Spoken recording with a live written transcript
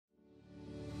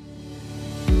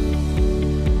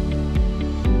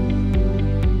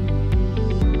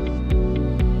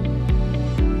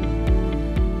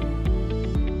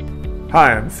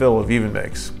Hi, I'm Phil of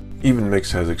EvenMix.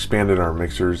 EvenMix has expanded our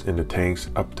mixers into tanks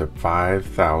up to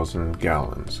 5,000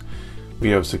 gallons. We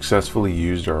have successfully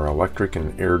used our electric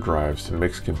and air drives to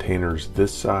mix containers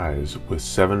this size with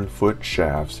 7-foot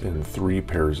shafts and 3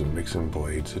 pairs of mixing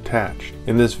blades attached.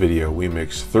 In this video, we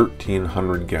mix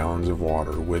 1,300 gallons of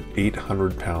water with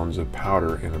 800 pounds of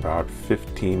powder in about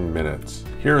 15 minutes.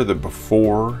 Here are the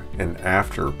before and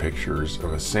after pictures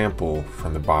of a sample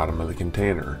from the bottom of the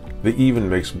container. The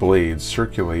EvenMix blades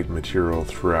circulate material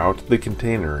throughout the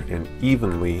container and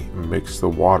evenly mix the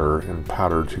water and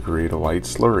powder to create a light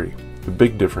slurry. The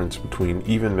big difference between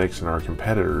EvenMix and our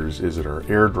competitors is that our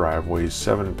air drive weighs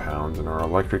 7 pounds and our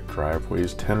electric drive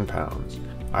weighs 10 pounds.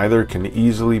 Either can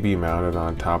easily be mounted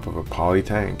on top of a poly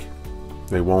tank.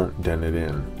 They won't dent it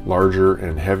in. Larger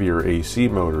and heavier AC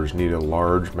motors need a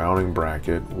large mounting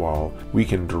bracket, while we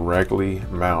can directly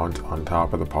mount on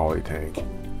top of the poly tank.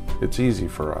 It's easy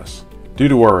for us. Due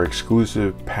to our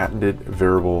exclusive patented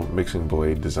variable mixing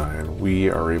blade design, we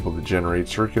are able to generate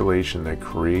circulation that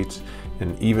creates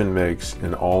an even mix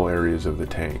in all areas of the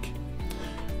tank.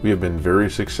 We have been very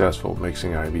successful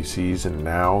mixing IBCs and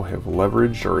now have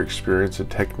leveraged our experience and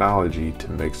technology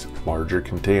to mix larger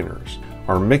containers.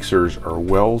 Our mixers are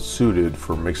well suited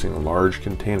for mixing large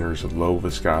containers of low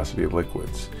viscosity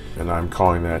liquids, and I'm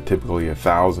calling that typically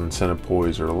 1,000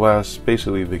 centipoise or less,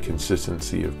 basically the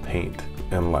consistency of paint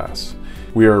and less.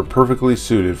 We are perfectly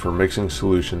suited for mixing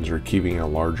solutions or keeping a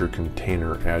larger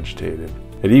container agitated.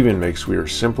 At EvenMix, we are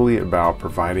simply about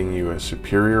providing you a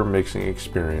superior mixing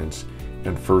experience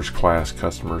and first-class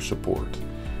customer support.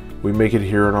 We make it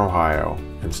here in Ohio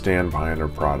and stand behind our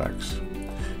products.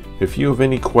 If you have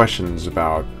any questions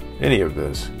about any of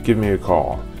this, give me a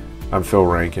call. I'm Phil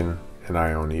Rankin and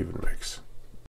I own EvenMix.